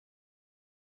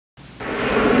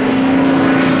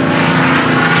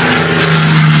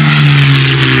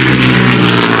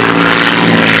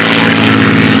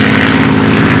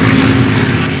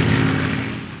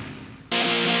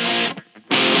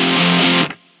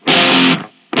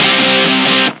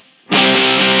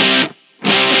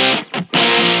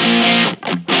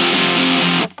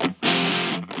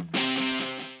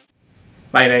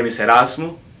My name is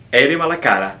Erasmo Eddie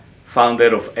Malacara,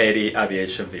 founder of Eddie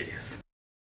Aviation Videos.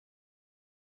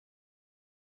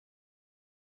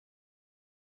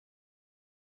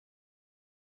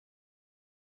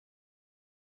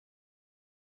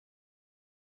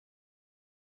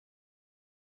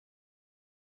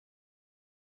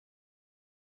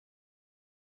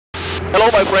 Hello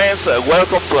my friends,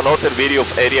 welcome to another video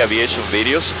of Eddie Aviation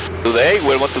Videos. Today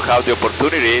we're going to have the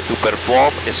opportunity to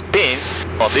perform spins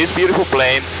on this beautiful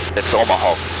plane, the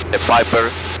Tomahawk, the Piper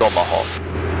Tomahawk.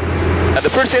 And the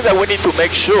first thing that we need to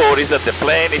make sure is that the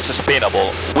plane is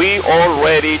spinnable. We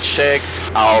already checked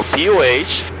our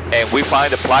POH and we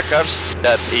find the placards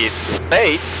that it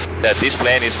state that this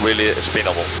plane is really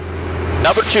spinnable.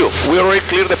 Number two, we already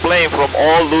cleared the plane from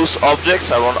all loose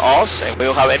objects around us and we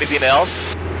don't have anything else.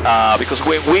 Because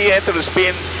when we enter the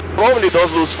spin, probably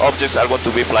those loose objects are going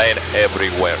to be flying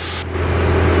everywhere.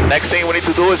 Next thing we need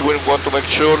to do is we're going to make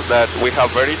sure that we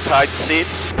have very tight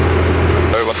seats.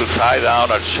 We're going to tie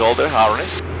down our shoulder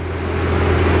harness.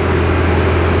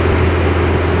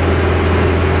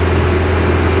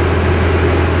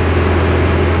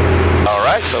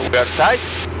 Alright, so we are tight.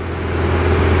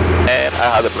 And I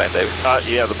have the plane, David.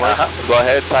 Yeah, the plane. Go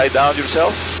ahead, tie down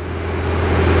yourself.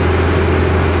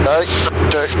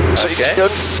 Okay.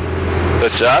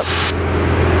 Good job.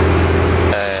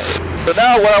 So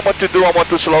now what I want to do, I want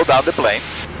to slow down the plane.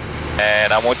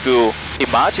 And I want to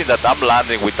imagine that I'm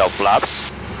landing without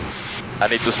flaps. I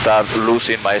need to start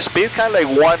losing my speed, kind of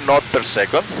like 1 knot per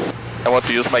second. I want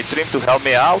to use my trim to help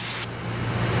me out.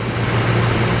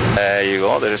 There you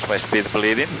go, there is my speed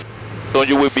bleeding. So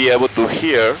you will be able to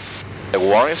hear the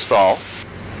warning stall.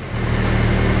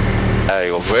 There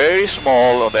you go, very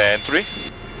small on the entry.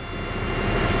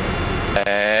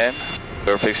 And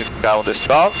we're fixing to count the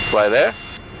stop right there.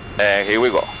 And here we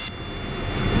go.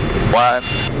 1,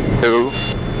 2,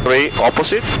 3,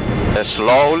 opposite. And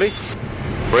slowly,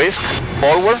 brisk,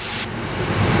 forward.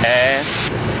 And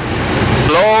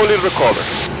slowly recover.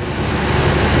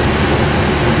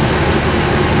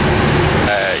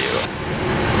 There you go.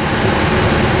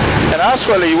 And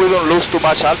actually, we don't lose too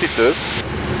much altitude.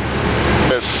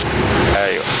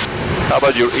 There you go. How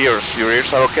about your ears? Your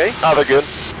ears are okay? Oh, they're good.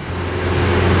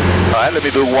 Alright, let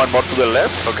me do one more to the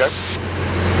left. Okay.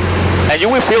 And you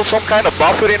will feel some kind of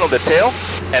buffering on the tail,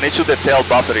 and it's the tail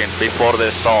buffering before the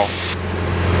stall.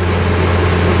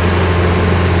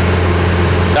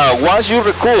 Now, once you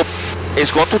recoup,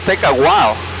 it's going to take a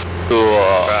while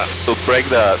to break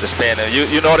the spin. And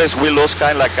you notice we lost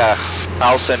kind of like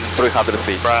 1,300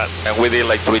 feet. Right. And we did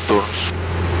like 3 turns.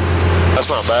 That's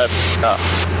not bad. No,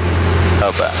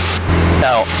 not bad.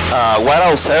 Now, what I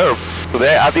observed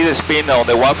today, I did a spin on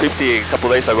the 150 a couple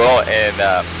days ago, and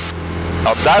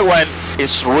on that one,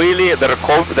 it's really, the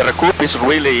recoup is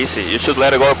really easy. You should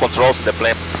let it go of controls and the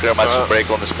plane pretty much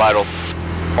brake on the spiral.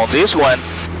 On this one,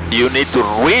 you need to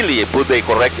really put the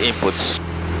correct inputs.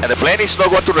 And the plane is not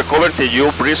going to recover till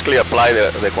you briskly apply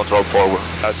the control forward.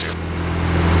 Gotcha.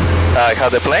 I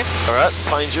have the plane. Alright,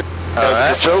 plane's you.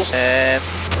 Alright, controls. and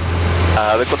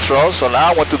I have the controls, so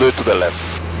now I want to do it to the left.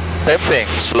 Same thing,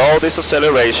 slow this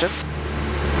acceleration.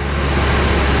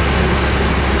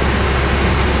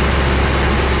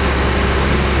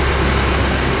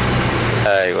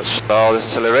 There you go, slow this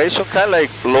acceleration, kind of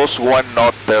like lose 1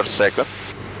 knot per second.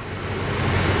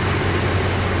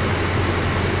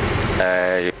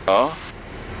 There you go.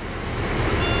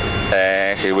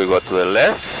 And here we go to the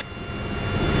left.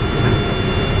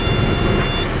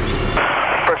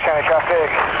 First county traffic.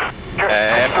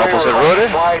 And opposite route.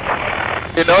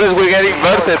 You notice we're getting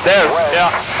inverted there.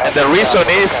 Yeah. And the reason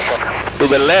is to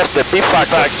the left, the P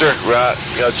factor. Right,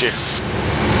 got you.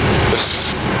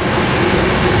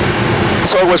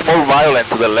 It's always more violent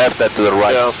to the left than to the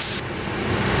right. Yeah.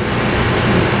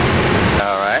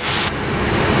 Alright.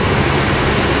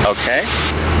 Okay.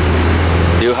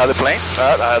 You have the plane?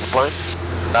 Alright, I have the plane.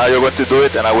 Now you're going to do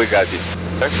it and I will guide you.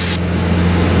 Okay.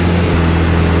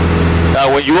 Now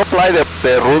when you apply the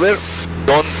rudder,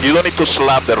 you don't need to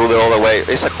slam the rudder all the way.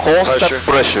 It's a constant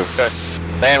pressure. Okay.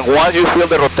 Then once you feel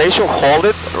the rotation, hold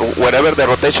it. Whenever the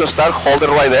rotation starts, hold it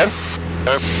right there.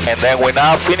 Okay. And then when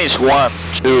I finish 1,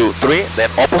 2, 3, then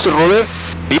opposite rudder,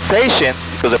 be patient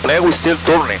because the plane will still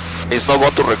turning. It's not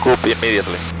going to recoup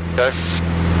immediately. Okay.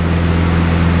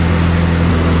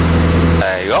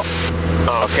 There you go.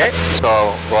 Okay,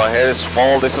 so go ahead,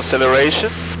 small deceleration.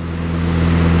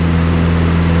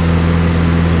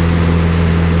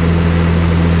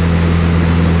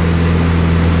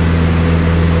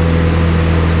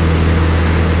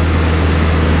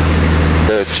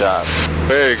 Good job.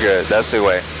 Very good, that's the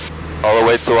way. All the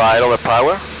way to idle the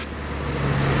power.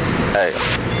 There you go.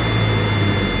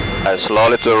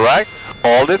 Slowly to the right.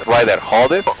 Hold it right there.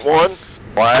 Hold it. One,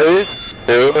 One, two,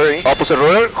 three. Opposite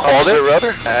rudder. Hold Opposite it.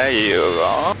 rudder. There you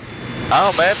go.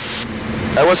 Oh man,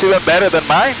 that was even better than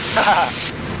mine.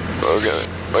 Okay.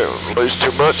 Wait, lose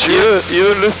too much here.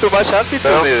 You lose too much altitude.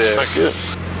 No, it's not good.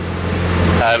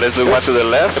 Let's do one to the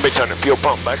left. Let me turn the fuel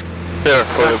pump back. Sure.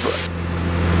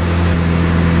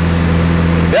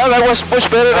 Yeah, that was much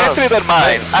better entry than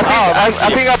mine. I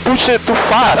think I pushed it too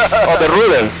fast on the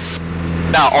rudder.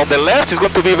 Now on the left it's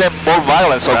going to be even more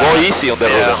violent, so go easy on the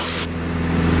rudder.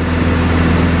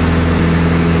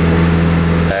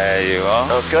 There you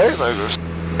go. Okay, those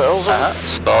bells on.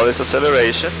 Slow this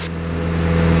acceleration.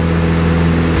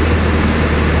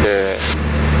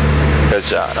 Good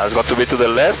job. Now it's going to be to the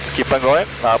left. Keep on going.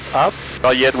 Up, up.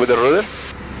 Not yet with the rudder.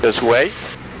 Just wait.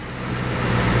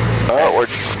 Oh, we're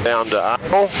down to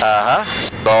idle.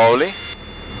 Slowly.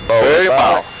 Very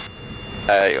mild.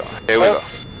 There you go. Here we go.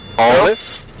 Hold it.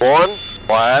 One,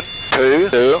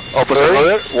 Two. Opposite three.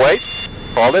 rudder. Wait.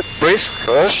 Hold it. Brisk.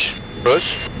 push.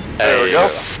 Push. There we go.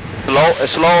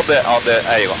 Slow on the,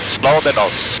 there you go. Slow on the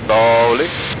nose. Slowly.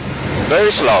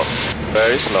 Very slow.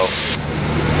 Very slow.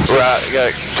 Right, you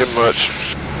got too much.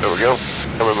 There we go.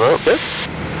 Coming up. Good.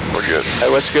 We're good.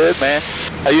 That was good, man.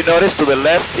 You notice to the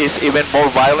left is even more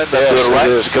violent than to the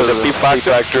right because of the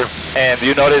P-factor. And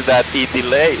you notice that the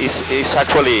delay is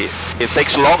actually, it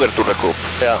takes longer to recoup.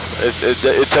 Yeah,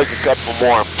 it took a couple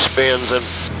more spins and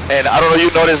I don't know, you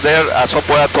noticed there, at some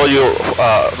point I told you,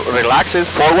 relax it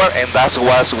forward, and that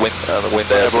was when the we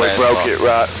broke it,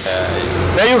 right.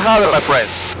 There you have it, my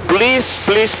friends. Please,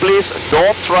 please, please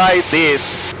don't try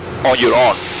this on your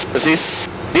own. Because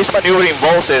this maneuver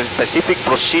involves a specific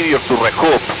procedure to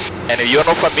recoup, and if you're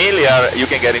not familiar, you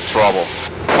can get in trouble.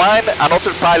 Find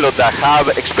another pilot that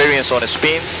have experience on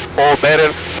spins, or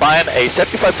better, find a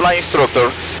certified flying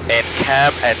instructor and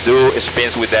come and do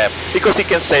spins with them, because it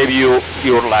can save you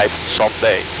your life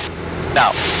someday.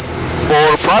 Now,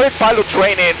 for private pilot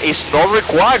training, it's not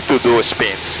required to do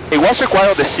spins. It was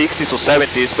required in the 60s or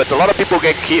 70s, but a lot of people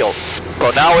get killed.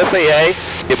 So now FAA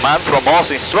demand from us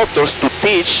instructors to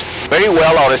teach very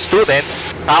well our students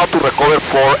how to recover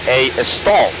for a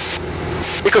stall.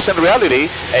 Because in reality,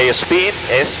 a spin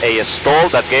is a stall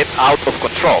that gets out of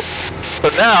control. So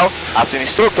now, as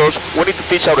instructors, we need to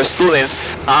teach our students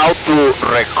how to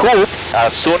recoup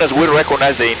as soon as we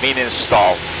recognize the imminent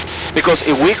stall. Because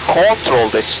if we control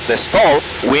the stall,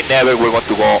 we never will want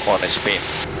to go on a spin.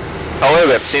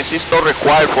 However, since it's not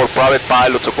required for private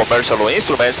pilots or commercial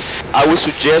instruments, I would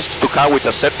suggest to come with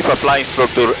a certified flying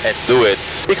instructor and do it,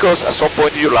 because at some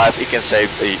point in your life, it can save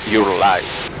your life.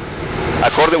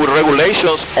 According with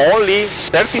regulations, only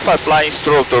certified flying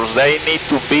instructors, they need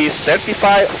to be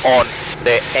certified on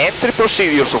the entry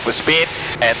procedures of a spin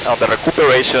and on the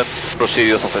recuperation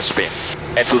procedures of a spin.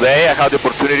 And today I have the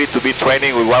opportunity to be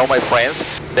training with one of my friends,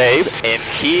 Dave, and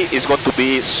he is going to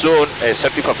be soon a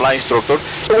certified flying instructor,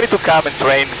 so we need to come and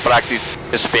train, practice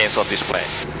the spins on this plane.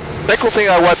 Second thing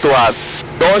I want to add,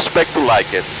 don't expect to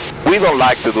like it. We don't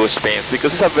like to do spins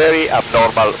because it's a very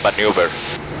abnormal maneuver.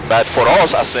 But for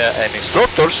us as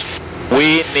instructors,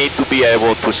 we need to be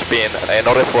able to spin in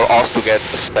order for us to get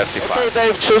certified. Okay,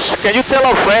 Dave, just can you tell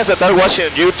our friends that are watching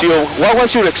on YouTube, what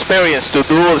was your experience to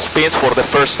do spins for the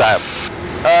first time?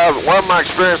 Well, my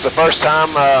experience the first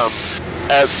time,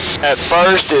 at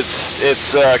first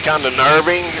it's kind of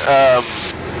nerving.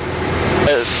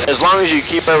 As long as you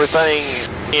keep everything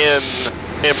in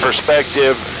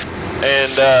perspective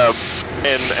and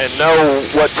know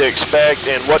what to expect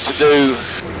and what to do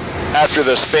after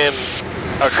the spin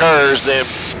occurs, then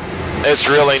it's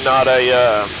really not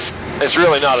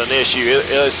an issue.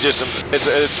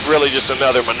 It's really just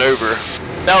another maneuver.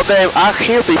 Now, Dave, I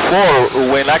heard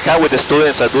before when I come with the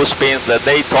students that do spins that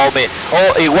they told me,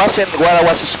 oh, it wasn't what I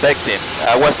was expecting.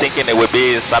 I was thinking it would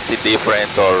be something different.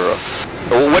 Or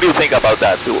what do you think about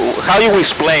that? How do you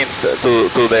explain to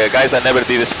the guys that never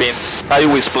did the spins? How do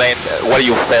you explain what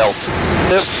you felt?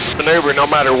 This maneuver, no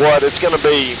matter what, it's going to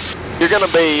be, you're going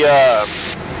to be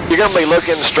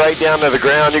looking straight down to the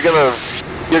ground. You're going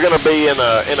to be in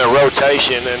a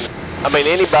rotation, and I mean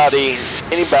anybody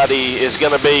is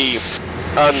going to be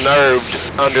unnerved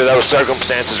under those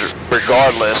circumstances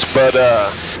regardless. But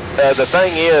the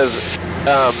thing is,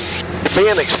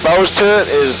 being exposed to it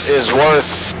is worth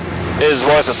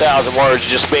 1,000 words.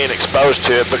 Just being exposed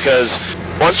to it, because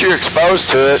once you're exposed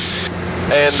to it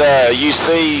and you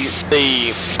see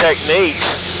the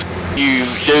techniques, you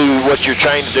do what you're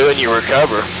trained to do and you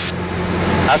recover.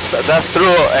 That's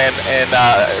true, and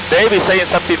Dave is saying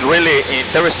something really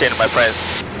interesting, my friends.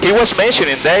 Dave was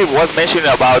mentioning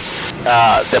about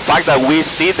the fact that we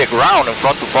see the ground in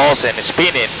front of us and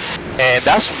spinning, and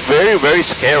that's very, very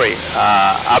scary.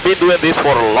 I've been doing this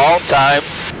for a long time,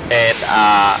 and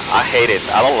I hate it.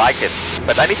 I don't like it,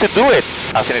 but I need to do it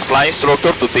as a flying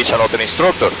instructor to teach another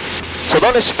instructor. So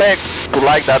don't expect to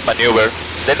like that maneuver.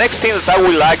 The next thing that I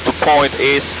would like to point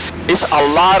is a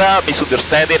lot of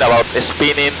misunderstanding about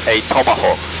spinning a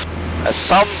Tomahawk.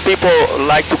 Some people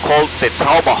like to call the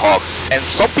Tomahawk, and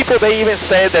some people, they even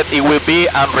say that it will be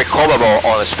unrecoverable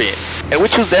on a spin. And we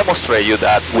should demonstrate you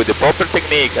that with the proper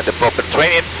technique and the proper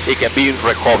training, it can be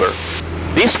recovered.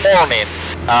 This morning,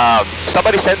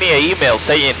 somebody sent me an email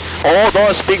saying, oh,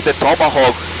 don't speak the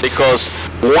Tomahawk because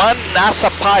one NASA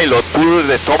pilot put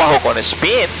the Tomahawk on a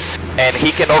spin and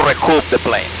he cannot recoup the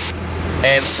plane.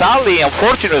 And sadly,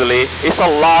 unfortunately, it's a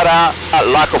lot of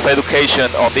lack of education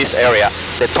on this area.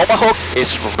 The Tomahawk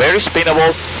is very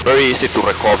spinnable, very easy to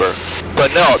recover.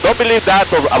 But no, don't believe that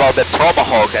about the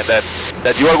Tomahawk and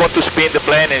that you are going to spin the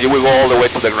plane and you will go all the way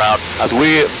to the ground. As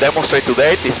we demonstrate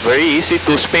today, it's very easy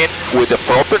to spin with the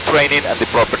proper training and the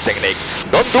proper technique.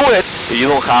 Don't do it if you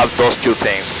don't have those two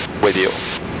things with you.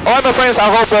 Alright, my friends, I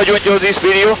hope you enjoyed this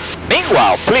video.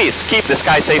 Meanwhile, please keep the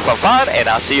sky safe and fun, and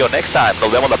I'll see you next time. Nos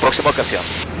vemos la próxima ocasión.